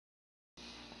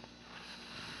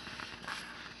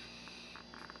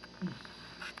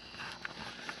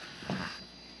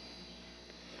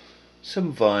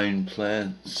some vine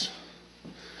plants.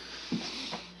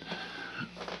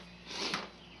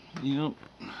 Yep.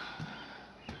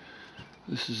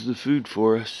 This is the food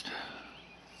forest.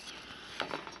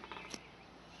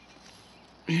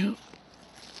 Yep.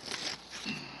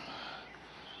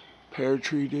 Pear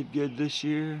tree did good this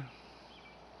year.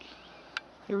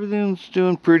 Everything's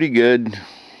doing pretty good.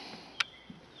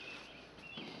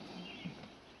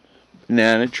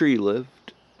 Banana tree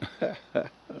lived.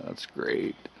 That's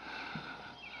great.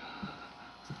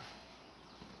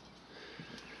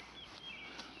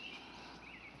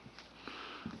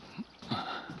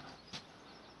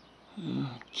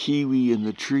 Kiwi in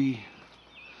the tree.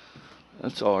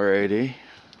 That's alright, eh?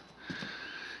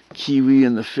 Kiwi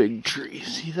in the fig tree.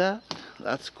 See that?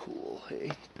 That's cool,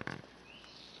 hey?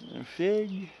 A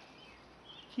fig.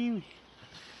 Kiwi.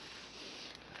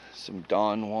 Some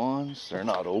Don Juans. They're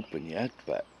not open yet,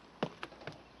 but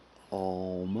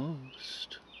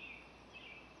almost.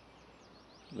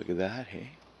 Look at that,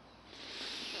 hey?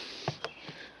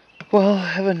 Well, I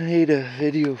haven't made a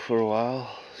video for a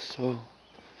while, so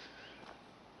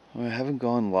I haven't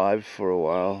gone live for a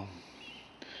while.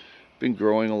 Been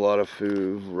growing a lot of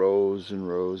food, rows and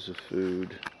rows of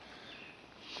food.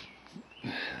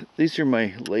 These are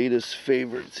my latest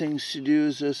favorite things to do,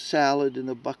 is a salad in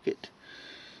a bucket.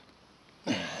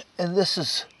 And this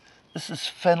is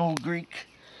fenugreek,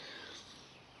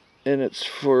 and it's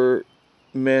for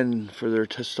men for their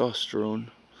testosterone.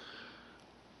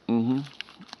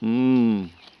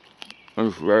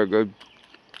 That's very good.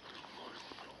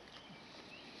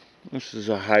 This is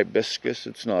a hibiscus.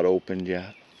 It's not opened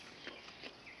yet.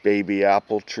 Baby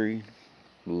apple tree,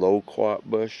 loquat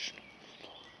bush,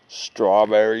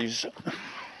 strawberries.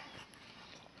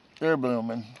 They're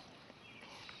blooming.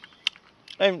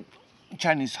 And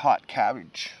Chinese hot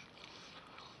cabbage.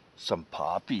 Some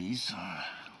poppies.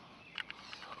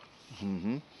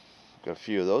 Got a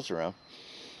few of those around.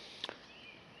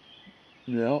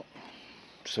 Yep.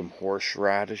 Some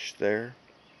horseradish there.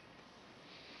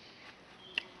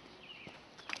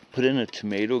 Put in a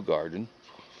tomato garden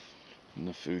in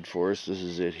the food forest. This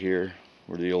is it here,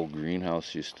 where the old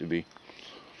greenhouse used to be.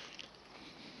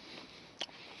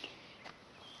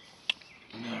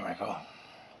 There we go.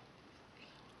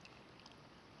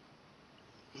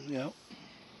 Yep.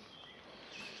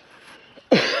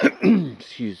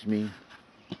 Excuse me.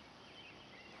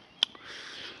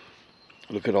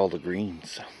 Look at all the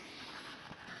greens.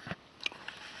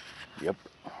 Yep.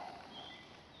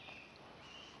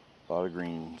 A lot of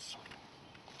greens.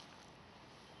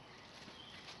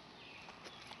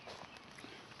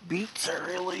 Beets are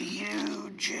really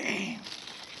huge, eh?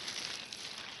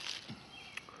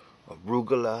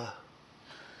 Arugula.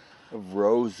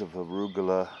 Rows of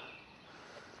arugula.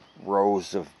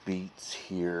 Rows of beets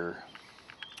here.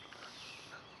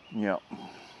 Yep.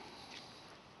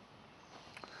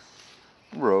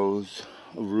 Rows,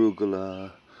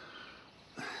 arugula.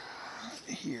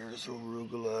 Here's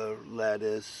arugula,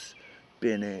 lettuce,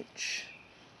 spinach.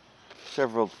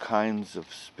 Several kinds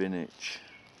of spinach.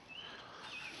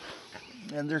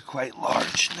 And they're quite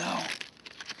large now.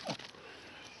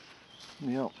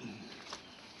 Yep.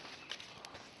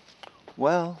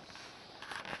 Well,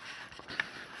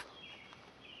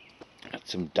 got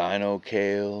some dino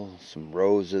kale, some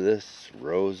rows of this,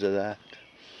 rows of that.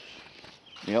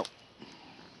 Yep.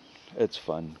 It's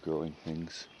fun growing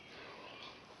things.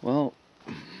 Well,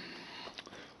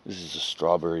 this is a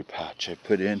strawberry patch I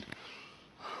put in.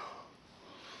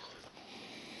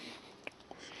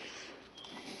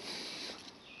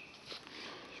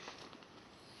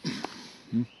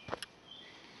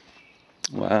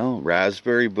 Wow,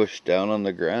 raspberry bush down on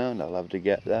the ground. I love to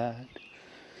get that.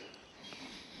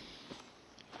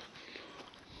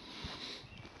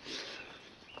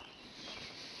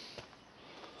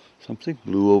 Something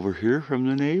blew over here from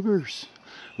the neighbors.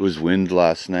 It was wind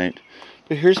last night.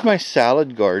 But here's my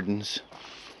salad gardens.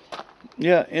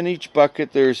 Yeah, in each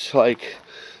bucket there's like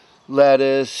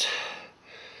lettuce,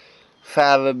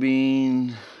 fava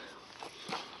bean,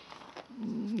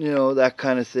 you know, that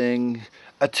kind of thing.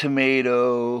 A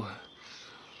tomato,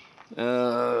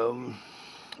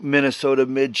 Minnesota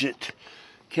midget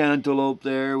cantaloupe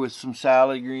there with some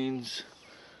salad greens,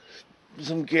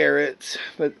 some carrots.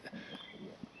 But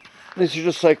these are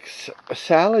just like a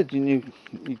salad, and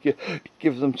you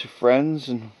give them to friends,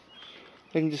 and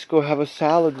they can just go have a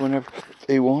salad whenever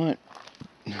they want.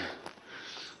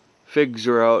 Figs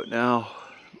are out now,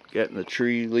 getting the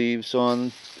tree leaves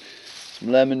on.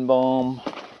 Some lemon balm.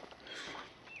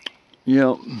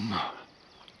 Yep.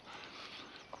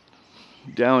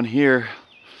 Down here,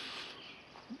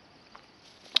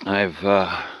 I've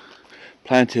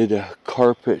planted a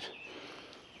carpet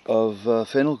of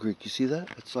fenugreek. You see that?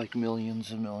 It's like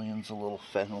millions and millions of little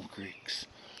fenugreeks.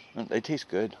 And they taste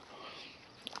good.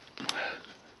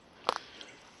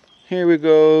 Here we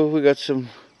go. We got some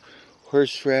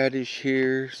horseradish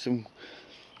here, some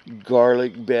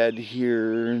garlic bed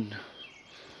here, and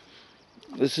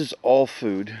this is all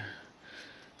food.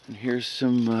 And here's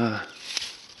some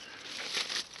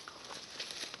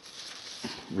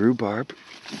rhubarb.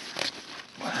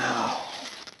 Wow,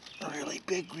 really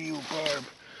big rhubarb.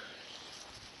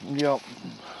 Yep.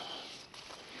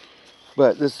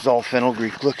 But this is all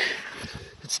fenugreek. Look,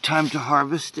 it's time to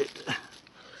harvest it.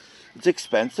 It's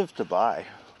expensive to buy,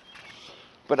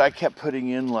 but I kept putting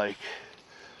in like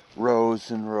rows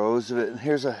and rows of it. And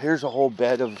here's a whole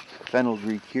bed of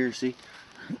fenugreek here. See?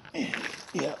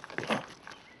 Yeah.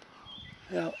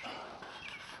 Yeah.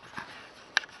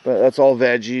 But that's all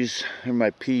veggies, and my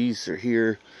peas are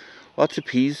here. Lots of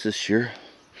peas this year.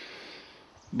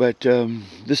 But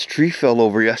this tree fell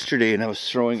over yesterday, and I was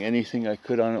throwing anything I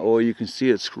could on it. Oh, you can see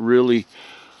it's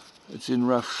in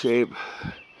rough shape.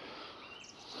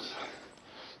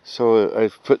 So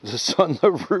I've put this on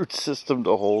the root system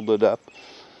to hold it up.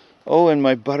 Oh, and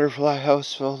my butterfly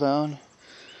house fell down.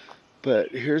 But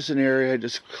here's an area I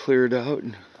just cleared out.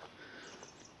 And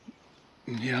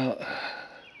yeah.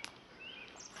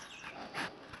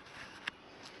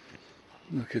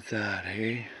 Look at that,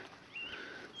 hey?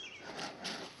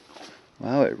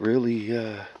 Wow, it really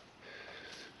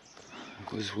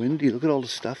was windy. Look at all the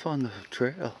stuff on the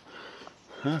trail.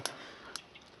 Huh?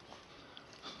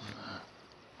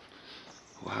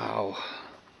 Wow.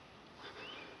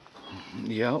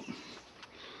 Yep.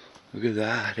 Look at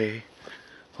that, eh?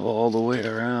 All the way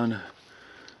around.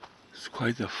 It's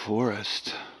quite the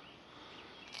forest.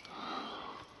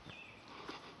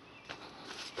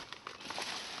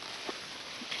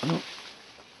 Oh,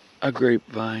 a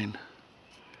grapevine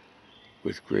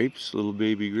with grapes, little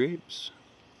baby grapes.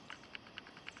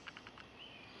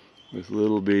 With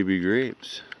little baby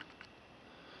grapes.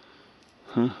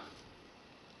 Huh?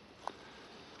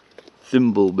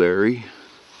 Thimbleberry.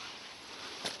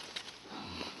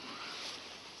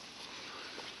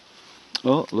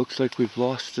 Oh, it looks like we've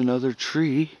lost another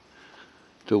tree.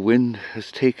 The wind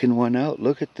has taken one out.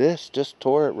 Look at this, just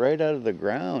tore it right out of the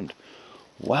ground.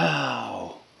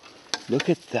 Wow, look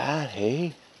at that,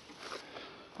 hey?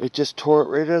 It just tore it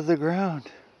right out of the ground.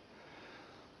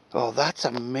 Oh, that's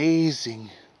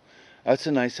amazing. That's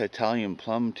a nice Italian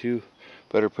plum too.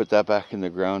 Better put that back in the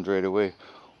ground right away.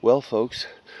 Well, folks,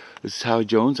 this is Howie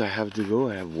Jones. I have to go.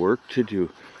 I have work to do.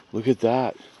 Look at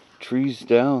that. Trees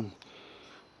down.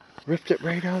 Ripped it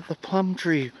right out, the plum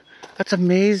tree. That's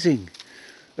amazing.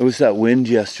 It was that wind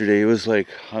yesterday. It was like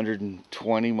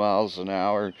 120 miles an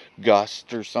hour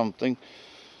gust or something.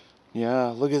 Yeah,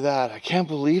 look at that. I can't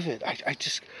believe it. I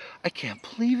can't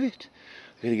believe it.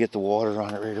 I gotta get the water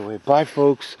on it right away. Bye,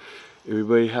 folks.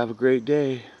 Everybody have a great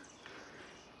day.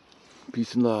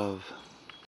 Peace and love.